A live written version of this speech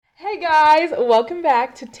guys, welcome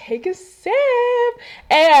back to Take a Sip.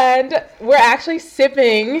 And we're actually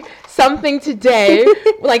sipping something today,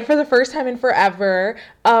 like for the first time in forever.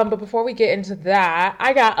 But before we get into that,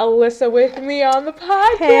 I got Alyssa with me on the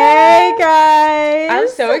podcast. Hey guys. I'm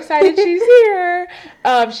so excited she's here.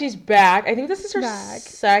 She's back. I think this is her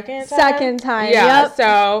second time. Yeah, yep.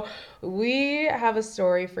 So we have a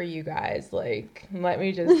story for you guys. Like, let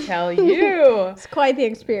me just tell you. It's quite the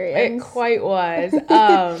experience. It quite was.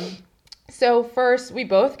 So first, we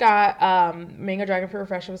both got mango dragon fruit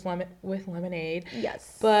refreshment with lemonade.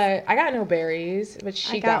 Yes. But I got no berries, but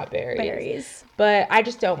she got berries. But I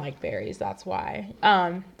just don't like berries. That's why.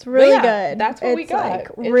 It's really good. That's what we got. Like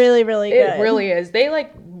really, really good. It really is. They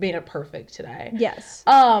like made it perfect today. Yes.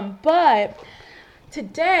 But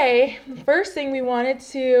today, first thing we wanted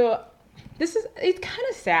to. It's kind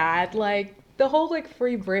of sad. Like the whole like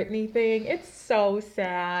Free Britney thing. It's so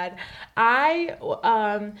sad. I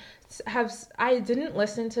didn't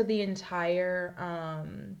listen to the entire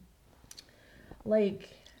her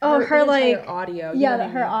audio. Yeah,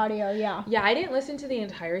 her audio, yeah. Yeah, I didn't listen to the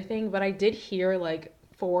entire thing, but I did hear like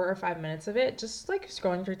 4 or 5 minutes of it, just like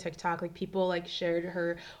scrolling through TikTok. Like people like shared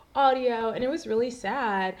her audio, and it was really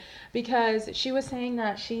sad because she was saying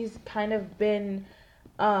that she's kind of been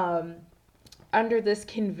under this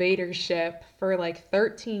conveytorship for like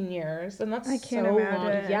 13 years, and that's so long.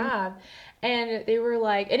 Yeah. And they were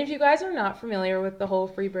like, and if you guys are not familiar with the whole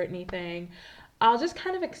Free Britney thing, I'll just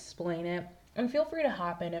kind of explain it, and feel free to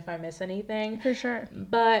hop in if I miss anything. For sure.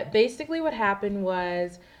 But basically what happened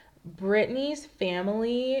was Britney's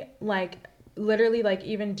family, like literally like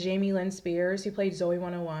even Jamie Lynn Spears, who played Zoe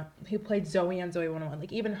on Zoe 101,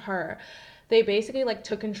 like even her, they basically like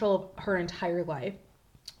took control of her entire life.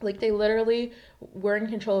 Like they literally were in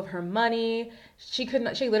control of her money. She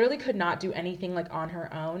literally could not do anything like on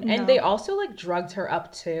her own. No. And they also like drugged her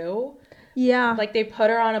up too. Yeah. Like they put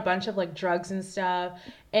her on a bunch of like drugs and stuff.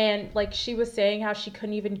 And like she was saying how she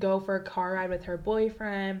couldn't even go for a car ride with her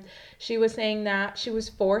boyfriend. She was saying that she was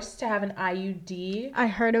forced to have an IUD. I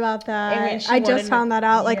heard about that. I just found that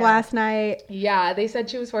out like last night. Yeah, they said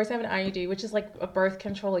she was forced to have an IUD, which is like a birth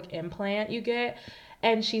control like implant you get.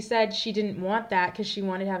 And she said she didn't want that because she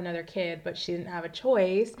wanted to have another kid, but she didn't have a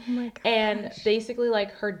choice. Oh my gosh. And basically, like,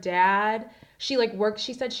 her dad, she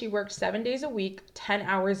said she worked 7 days a week, 10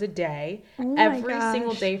 hours a day, every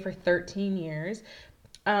single day for 13 years.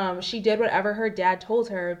 She did whatever her dad told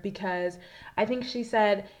her because I think she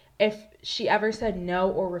said if she ever said no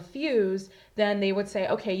or refused, then they would say,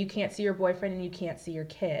 okay, you can't see your boyfriend and you can't see your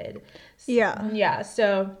kid. Yeah. Yeah,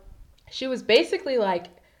 so she was basically, like,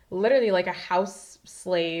 literally like a house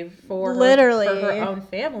slave for her own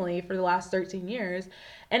family for the last 13 years.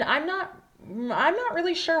 And I'm not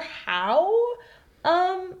really sure how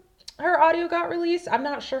her audio got released. I'm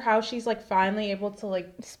not sure how she's like finally able to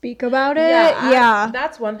like speak about it. Yeah.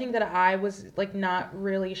 That's one thing that I was like not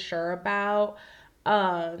really sure about.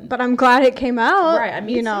 But I'm glad it came out. Right, I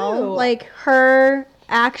mean, you know, like her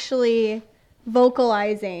actually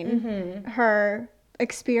vocalizing her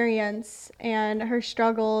experience and her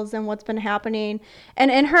struggles and what's been happening. And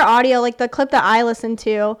in her audio, like the clip that I listened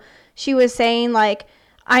to, she was saying like,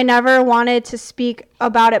 I never wanted to speak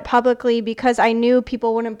about it publicly because I knew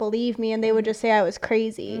people wouldn't believe me and they would just say I was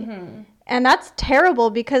crazy. And that's terrible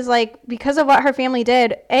because of what her family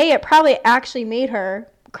did, A, it probably actually made her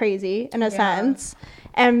crazy in a sense,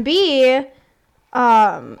 and B,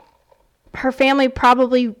 her family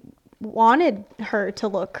probably wanted her to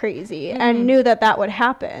look crazy and knew that would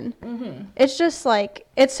happen. It's just like,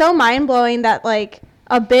 it's so mind-blowing that like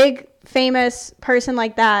a big famous person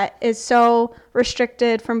like that is so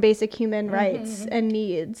restricted from basic human rights and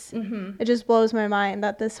needs. It just blows my mind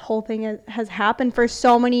that this whole thing has happened for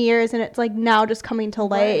so many years and it's like now just coming to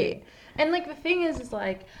light. Right. And like the thing is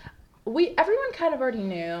like everyone kind of already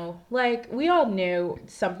knew, like we all knew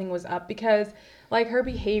something was up because like her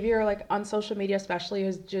behavior like on social media especially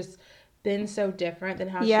has just been so different than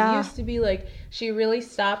how she used to be. Like she really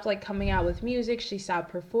stopped like coming out with music, she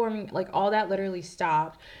stopped performing, like all that literally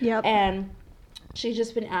stopped. And she's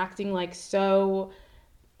just been acting like so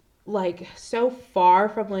far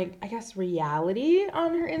from like I guess reality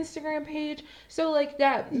on her Instagram page. So like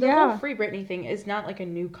the whole Free Britney thing is not like a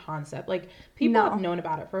new concept. Like people have known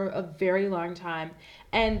about it for a very long time,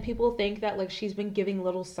 and people think that like she's been giving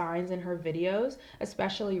little signs in her videos,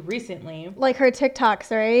 especially recently. Like her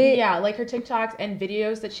TikToks, right? Yeah, like her TikToks and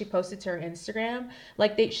videos that she posted to her Instagram.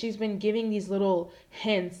 Like she's been giving these little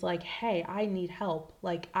hints like, hey, I need help.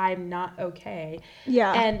 Like I'm not okay.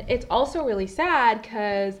 Yeah. And it's also really sad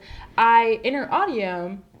because in her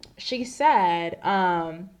audio, she said,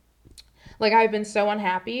 Like, I've been so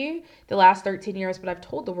unhappy the last 13 years, but I've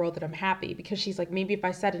told the world that I'm happy because she's like, maybe if I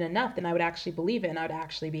said it enough, then I would actually believe it and I would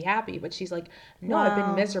actually be happy. But she's like, no, I've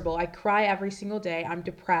been miserable. I cry every single day. I'm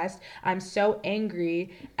depressed. I'm so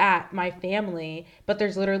angry at my family, but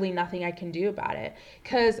there's literally nothing I can do about it.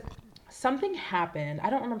 Because something happened. I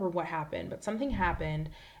don't remember what happened, but something happened.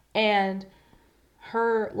 And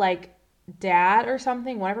her, like, dad or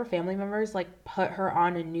something, one of her family members, like, put her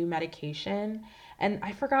on a new medication. And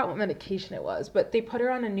I forgot what medication it was, but they put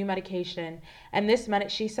her on a new medication. And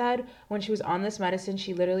she said when she was on this medicine,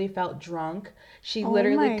 she literally felt drunk. She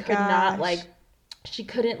literally could not, like, she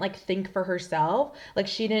couldn't, like, think for herself. Like,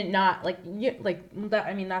 she didn't not, like, that.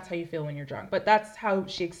 I mean, that's how you feel when you're drunk. But that's how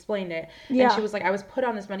she explained it. Yeah. And she was like, I was put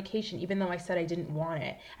on this medication even though I said I didn't want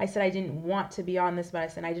it. I said I didn't want to be on this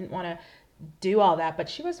medicine. I didn't want to do all that. But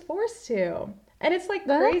she was forced to. And it's, like,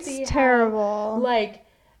 crazy. That's terrible. How, like,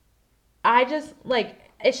 I just, like,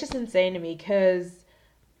 it's just insane to me because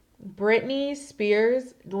Britney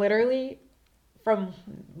Spears literally, from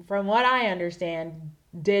what I understand,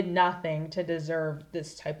 did nothing to deserve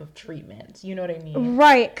this type of treatment. You know what I mean?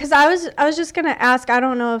 Right. Because I was just going to ask, I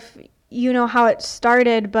don't know if you know how it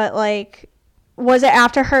started, but, like, was it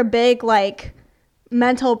after her big, like,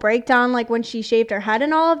 mental breakdown, like, when she shaved her head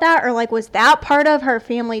and all of that? Or, like, was that part of her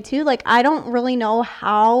family, too? Like, I don't really know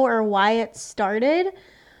how or why it started.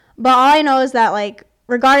 But all I know is that, like,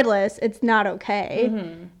 regardless, it's not okay.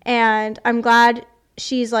 Mm-hmm. And I'm glad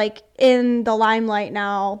she's, like, in the limelight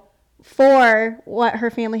now for what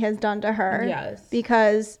her family has done to her. Yes.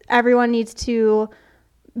 Because everyone needs to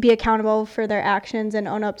be accountable for their actions and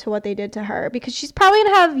own up to what they did to her. Because she's probably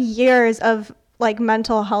going to have years of, like,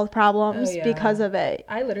 mental health problems because of it.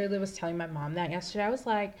 I literally was telling my mom that yesterday. I was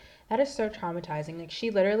like, that is so traumatizing. Like,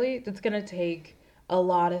 she literally, it's going to take a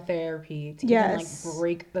lot of therapy to even, like,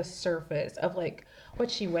 break the surface of, like, what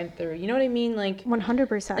she went through. You know what I mean? Like,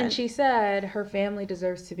 100%. And she said her family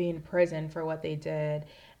deserves to be in prison for what they did.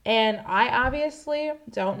 And I obviously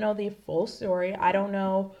don't know the full story. I don't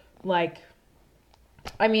know, like,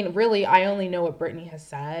 I mean, really, I only know what Britney has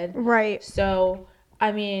said. Right. So,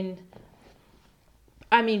 I mean,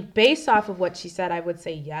 based off of what she said, I would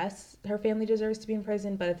say yes, her family deserves to be in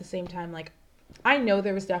prison. But at the same time, like, I know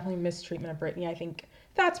there was definitely mistreatment of Britney. I think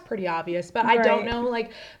that's pretty obvious. But I don't know,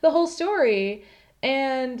 like, the whole story.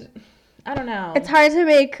 And I don't know. It's hard to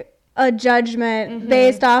make a judgment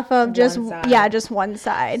based off of just one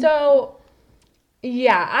side. So,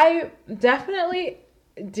 yeah, I definitely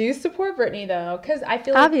do support Britney, though. Because I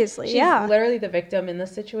feel like obviously, she's literally the victim in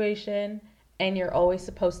this situation. And you're always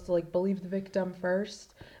supposed to, like, believe the victim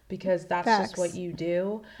first. Because that's just what you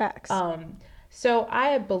do. Facts. So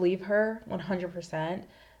I believe her 100%,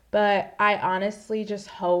 but I honestly just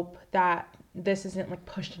hope that this isn't, like,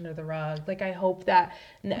 pushed under the rug. Like, I hope that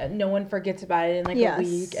no one forgets about it in, like, a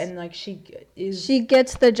week, and, like, she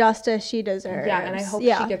gets the justice she deserves. Yeah, and I hope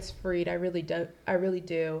she gets freed. I really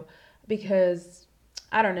do, because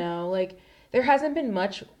I don't know, like, there hasn't been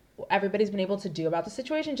much everybody's been able to do about the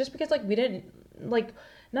situation, just because, like, we didn't, like,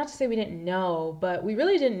 not to say we didn't know, but we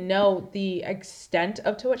really didn't know the extent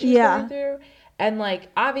to what she was going through. And, like,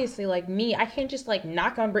 obviously, like, me, I can't just, like,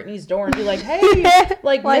 knock on Britney's door and be like, hey,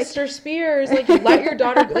 like, Mr. Spears, like, let your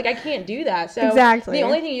daughter, like, I can't do that. So the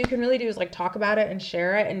only thing you can really do is, like, talk about it and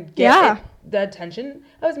share it and get the attention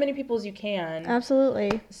of as many people as you can.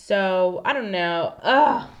 Absolutely. So, I don't know.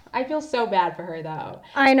 Ugh, I feel so bad for her, though.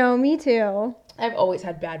 I know, me too. I've always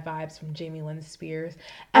had bad vibes from Jamie Lynn Spears.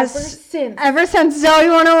 Ever since Zoe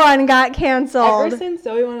 101 got canceled. Ever since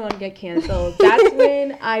Zoe 101 got canceled, that's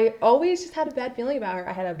when I always just had a bad feeling about her.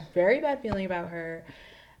 I had a very bad feeling about her.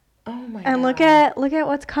 Oh my god. And look at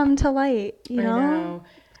what's come to light, you know? I know.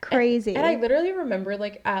 Crazy. And I literally remember,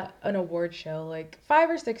 like, at an award show, like, 5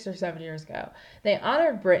 or 6 or 7 years ago, they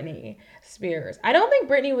honored Britney Spears. I don't think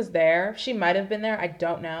Britney was there. She might have been there. I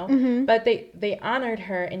don't know. Mm-hmm. But they honored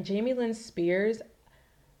her, and Jamie Lynn Spears,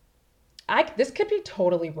 this could be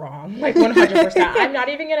totally wrong, like, 100%. I'm not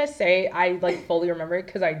even going to say I, like, fully remember it,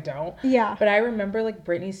 because I don't. Yeah. But I remember, like,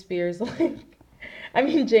 Britney Spears, like,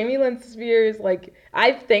 Jamie Lynn Spears, like,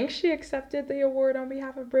 I think she accepted the award on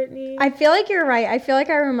behalf of Britney. I feel like you're right. I feel like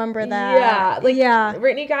I remember that. Yeah.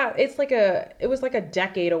 Britney it was like a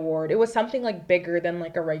decade award. It was something, like, bigger than,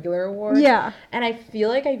 like, a regular award. Yeah. And I feel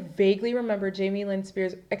like I vaguely remember Jamie Lynn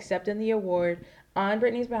Spears accepting the award on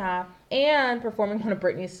Britney's behalf and performing one of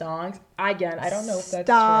Britney's songs. Again, I don't know if that's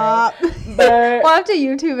true. But we'll have to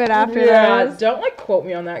YouTube it after this. Don't, like, quote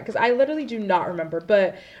me on that, because I literally do not remember.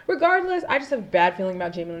 But regardless, I just have a bad feeling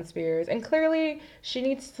about Jamie Lynn Spears. And clearly, she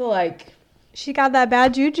needs to, like, She got that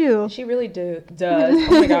bad juju. She really does.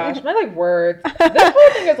 Oh my gosh. My like words. This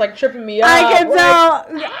whole thing is like tripping me up. I can tell.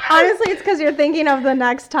 Honestly, it's because you're thinking of the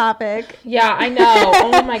next topic. Yeah, I know.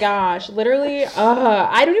 Oh my gosh. Literally,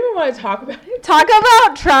 I don't even want to talk about it. Talk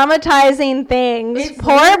about traumatizing things. It's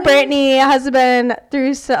Poor literally- Brittany has been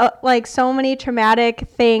through so many traumatic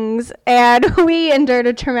things, and we endured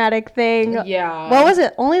a traumatic thing. Yeah. What was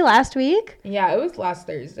it? Only last week? Yeah, it was last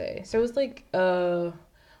Thursday. So it was like,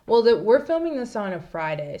 well, we're filming this on a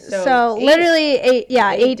Friday. So, literally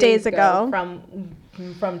 8 days ago.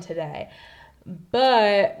 From today.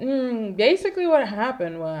 But basically what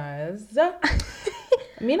happened was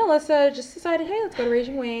me and Alyssa just decided, hey, let's go to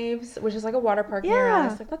Raging Waves, which is like a water park near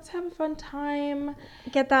us. Like, let's have a fun time.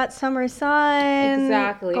 Get that summer sun.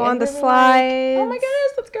 Exactly. Go on And the we were slides. like, oh my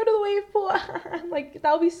goodness, let's go to the wave pool. Like,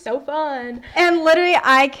 that'll be so fun. And literally,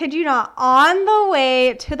 I kid you not, on the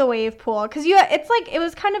way to the wave pool, because it's like, it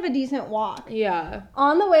was kind of a decent walk. Yeah.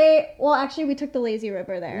 On the way, well, actually, we took the lazy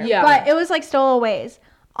river there. Yeah. But it was like still a ways.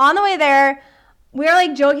 On the way there, we were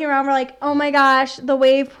like joking around. We're like, oh my gosh, the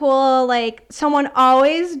wave pool, like someone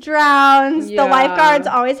always drowns. Yeah. The lifeguards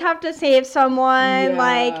always have to save someone. Yeah.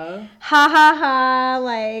 Like, ha ha ha.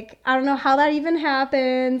 Like, I don't know how that even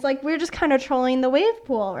happens. Like, we're just kind of trolling the wave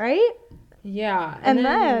pool, right? Yeah. And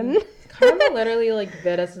then karma literally like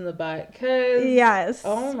bit us in the butt. Cause yes.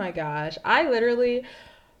 oh my gosh.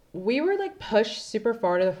 We were like pushed super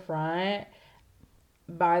far to the front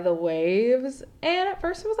by the waves, and at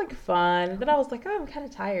first it was like fun, then I was like, oh, I'm kind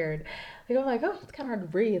of tired. Like, I'm like, oh, it's kind of hard to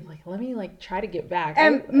breathe. Like, let me like try to get back.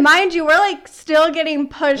 And mind you, we're like still getting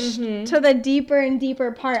pushed to the deeper and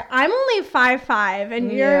deeper part. I'm only 5'5",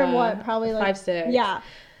 and you're what, probably like 5'6". Yeah.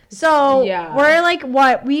 So Yeah. we're like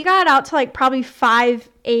what? We got out to like probably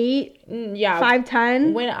 5'8", yeah,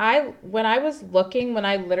 5'10". When I was looking, when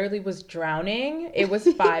I literally was drowning, it was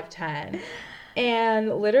 5'10".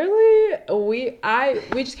 And literally, we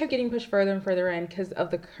just kept getting pushed further and further in because of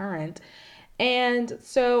the current. And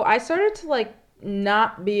so I started to like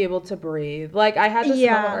not be able to breathe. Like, I had this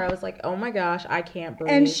moment where I was like, oh my gosh, I can't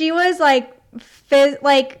breathe. And she was like,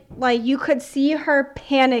 like you could see her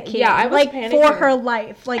panicking. Yeah, I was like panicking. for her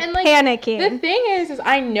life, like, and, like, panicking. The thing is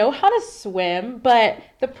I know how to swim, but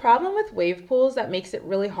the problem with wave pools that makes it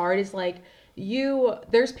really hard is like,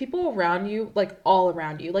 there's people around you, like all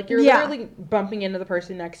around you, like you're literally bumping into the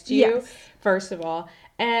person next to you, first of all,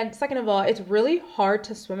 and second of all, it's really hard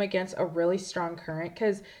to swim against a really strong current,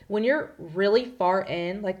 because when you're really far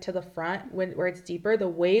in, like to the front, where it's deeper, the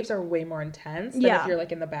waves are way more intense than if you're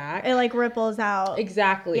like in the back. It like ripples out.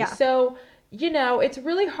 Exactly. Yeah. So it's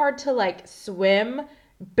really hard to like swim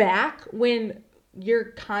back when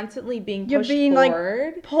you're constantly being pushed forward,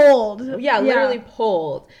 like pulled. Yeah, literally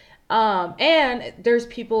pulled. And there's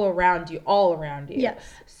people around you, all around you. Yes.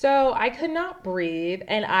 So I could not breathe,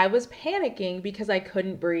 and I was panicking because I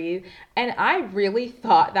couldn't breathe, and I really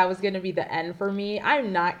thought that was going to be the end for me.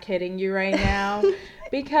 I'm not kidding you right now.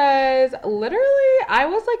 Because literally, I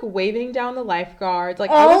was like waving down the lifeguards. Like,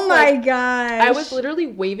 oh my gosh. I was literally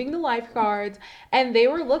waving the lifeguards, and they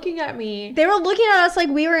were looking at me. They were looking at us like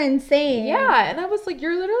we were insane. Yeah, and I was like,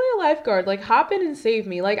 you're literally a lifeguard. Like, hop in and save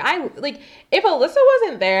me. Like, if Alyssa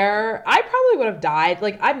wasn't there, I probably would have died.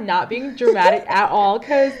 Like, I'm not being dramatic at all,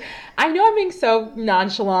 because I know I'm being so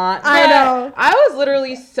nonchalant. I know. I was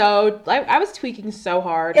literally I was tweaking so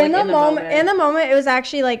hard. In the moment, it was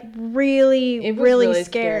actually like really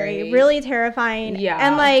scary, really terrifying. Yeah.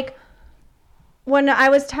 And like when I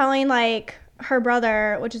was telling like her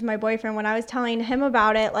brother, which is my boyfriend, when I was telling him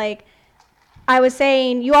about it, like I was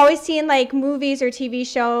saying, you always see in like movies or TV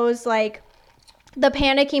shows, like the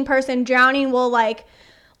panicking person drowning will like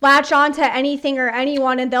latch onto anything or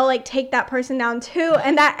anyone, and they'll like take that person down too.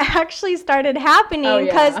 And that actually started happening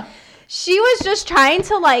because she was just trying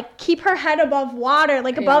to like keep her head above water,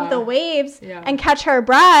 like above the waves, and catch her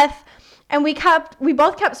breath. And we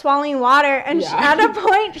both kept swallowing water, and at a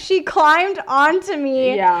point she climbed onto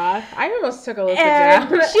me. Yeah, I almost took Alyssa down.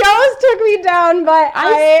 She almost took me down, but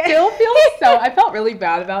I still feel I felt really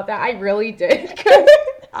bad about that. I really did.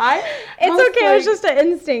 It's okay. It was just an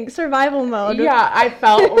instinct, survival mode. Yeah, I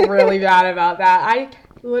felt really bad about that. I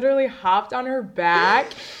literally hopped on her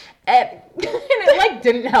back, and it like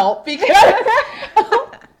didn't help because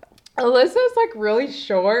Alyssa's like really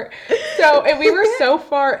short, so and we were so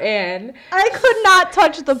far in. I could not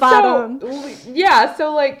touch the bottom.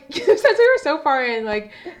 So like since we were so far in,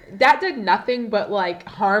 like that did nothing but like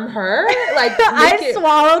harm her. Like I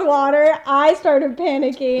swallowed water. I started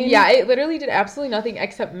panicking. Yeah, it literally did absolutely nothing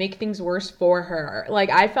except make things worse for her. Like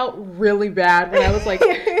I felt really bad when I was like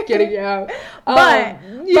getting out. But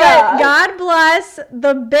God bless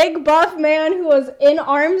the big buff man who was in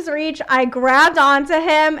arm's reach. I grabbed onto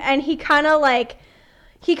him and he kind of like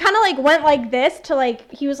went like this to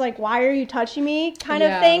like, he was like, why are you touching me kind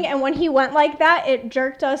of thing. And when he went like that, it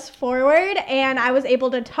jerked us forward and I was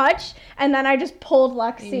able to touch. And then I just pulled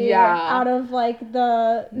Lexi out of like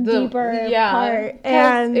the deeper part.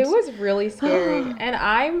 And it was really scary. And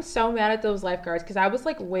I'm so mad at those lifeguards because I was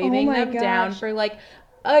like waving them down for like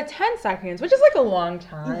 10 seconds, which is like a long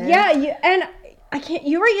time. Yeah. And I can't,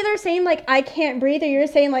 you were either saying like, I can't breathe, or you were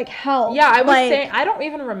saying like, help. Yeah, I was saying, I don't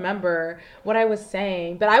even remember what I was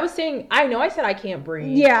saying, but I was saying, I know I said I can't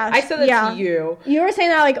breathe. Yeah. I said that to you. You were saying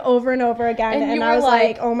that like over and over again, and I was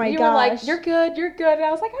like, oh my gosh. You were like, you're good. And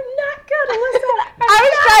I was like, I'm not good, Alyssa. I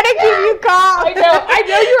was trying to keep you calm.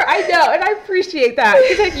 I know, and I appreciate that.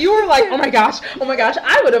 Because like, you were like, oh my gosh,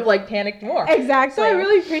 I would have like panicked more. Exactly. So I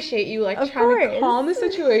really appreciate you like trying to calm the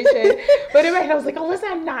situation. But in my head, I was like, Alyssa,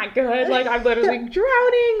 I'm not good. Like, I'm literally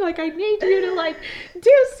drowning. Like, I need you to like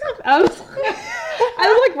do something. I was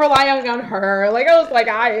like relying on her. Like, I was like,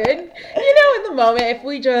 in the moment, if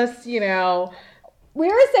we just, we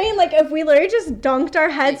were saying like if we literally just dunked our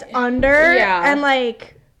heads under and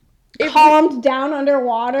like calmed down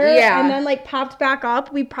underwater and then like popped back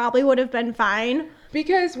up, we probably would have been fine.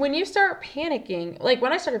 Because when you start panicking, like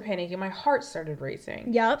when I started panicking, my heart started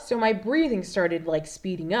racing. Yep. So my breathing started like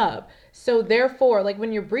speeding up. So therefore, like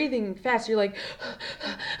when you're breathing fast, you're like,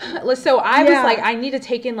 so I was like, I need to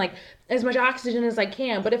take in like as much oxygen as I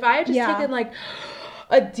can. But if I had just taken like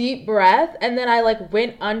a deep breath and then I like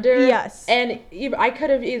went under, and I could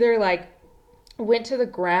have either like went to the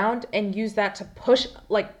ground and used that to push,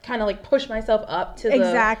 like kind of like push myself up to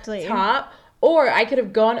the top. Or I could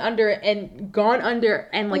have gone under and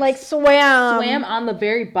like swam on the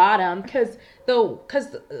very bottom because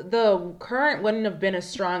the current wouldn't have been as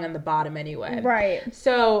strong on the bottom anyway. Right.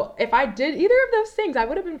 So if I did either of those things, I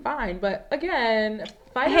would have been fine. But again,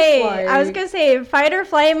 fight or flight. I was gonna say fight or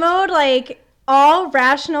flight mode, like all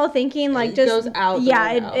rational thinking like just goes out.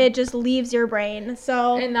 It just leaves your brain.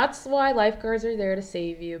 So, and that's why lifeguards are there to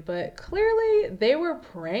save you. But clearly they were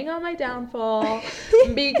preying on my downfall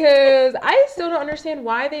because I still don't understand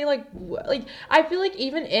why they like I feel like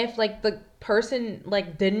even if like the person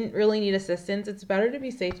like didn't really need assistance, it's better to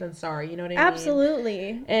be safe than sorry. You know what I mean?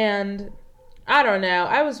 Absolutely. And I don't know.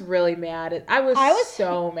 I was really mad. I was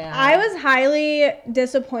so mad. I was highly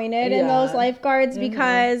disappointed in those lifeguards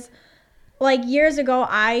because like years ago,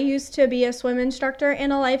 I used to be a swim instructor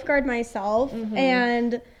and a lifeguard myself.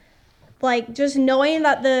 And like just knowing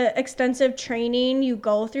that the extensive training you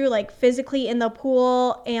go through, like physically in the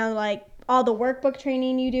pool and like all the workbook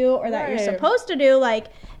training you do or that you're supposed to do, like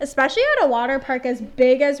especially at a water park as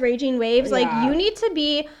big as Raging Waves, like you need to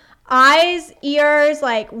be eyes, ears,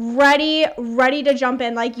 like ready to jump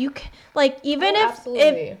in. Like you, like even if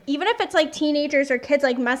it's like teenagers or kids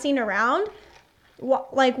like messing around.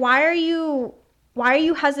 Like why are you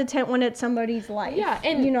hesitant when it's somebody's life? Yeah,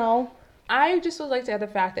 and I just would like to add the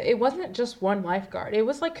fact that it wasn't just one lifeguard. It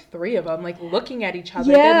was like 3 of them, like looking at each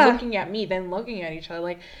other, then looking at me, then looking at each other.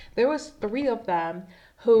 Like there was 3 of them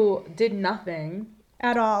who did nothing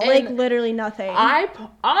at all, like literally nothing. I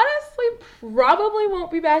honestly probably won't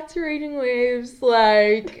be back to Raging Waves,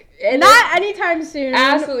 like not anytime soon.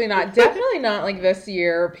 Absolutely not. Definitely not like this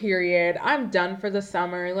year, period. I'm done for the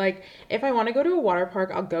summer. Like if I want to go to a water park,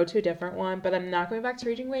 I'll go to a different one, but I'm not going back to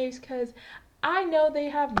Raging Waves because I know they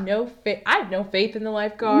have no faith. I have no faith in the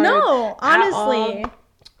lifeguards. No, honestly.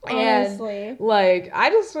 And like I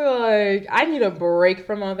just feel like I need a break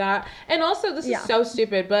from all that. And also this is so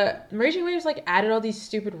stupid, but Raging Waves like added all these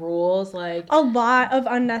stupid rules, like a lot of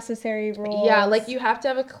unnecessary rules. Yeah, like you have to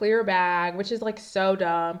have a clear bag, which is like so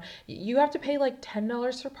dumb. You have to pay like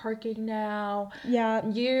 $10 for parking now. Yeah.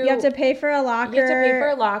 You have to pay for a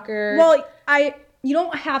locker. Well, you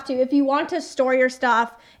don't have to. If you want to store your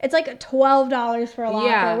stuff, it's like $12 for a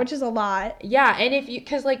locker, which is a lot. Yeah, and if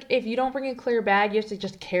you don't bring a clear bag, you have to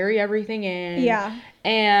just carry everything in. Yeah.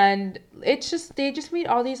 And they just made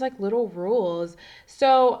all these like little rules.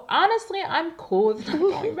 So honestly, I'm cool with not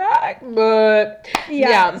going back. But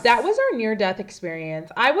yeah, that was our near-death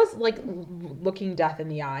experience. I was like looking death in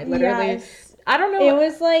the eye, literally. Yes. I don't know. It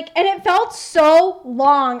was like, and it felt so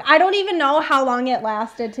long. I don't even know how long it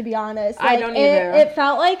lasted, to be honest. Like, I don't either. It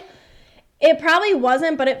felt like It probably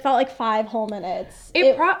wasn't, but it felt like 5 whole minutes.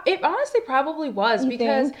 It honestly probably was,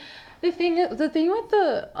 because think? the thing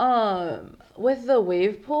with the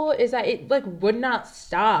wave pool is that it like would not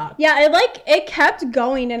stop. Yeah, it kept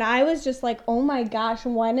going, and I was just like, oh my gosh,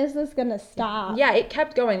 when is this gonna stop? Yeah, it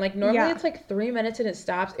kept going. Like normally it's like 3 minutes and it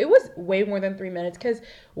stops. It was way more than 3 minutes, because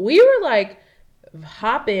we were like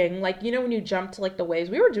hopping, like, you know, when you jump to like the waves,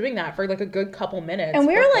 we were doing that for like a good couple minutes, and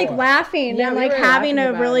we were like laughing and like having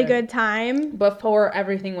a really good time before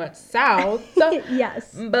everything went south.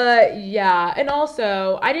 Yes. But yeah, and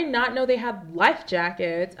also I did not know they had life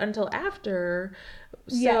jackets until after.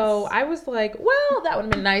 So I was like, well, that would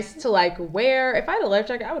have been nice to like wear. If I had a life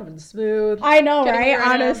jacket, I would have been smooth. I know, right?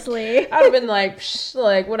 Honestly. I would have been like,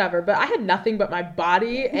 like whatever. But I had nothing but my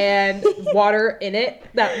body and water in it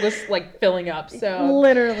that was like filling up. So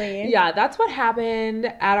literally. Yeah, that's what happened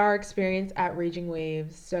at our experience at Raging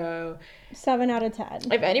Waves. So 7 out of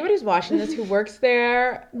 10. If anybody's watching this who works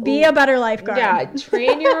there, be a better lifeguard. Yeah,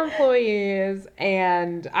 train your employees,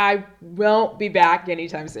 and I won't be back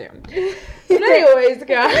anytime soon. But anyways,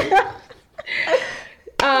 guys,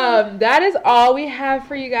 that is all we have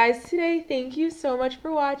for you guys today. Thank you so much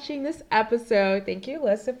for watching this episode. Thank you,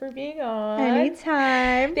 Alyssa, for being on.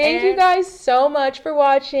 Anytime. Thank you guys so much for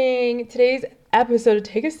watching today's episode of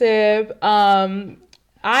Take a Sip.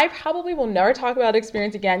 I probably will never talk about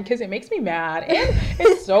experience again because it makes me mad and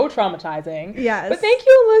it's so traumatizing. Yes. But thank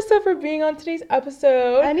you, Alyssa, for being on today's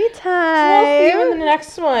episode. Anytime. We'll see you in the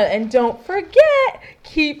next one. And don't forget,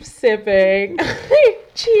 keep sipping.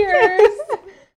 Cheers.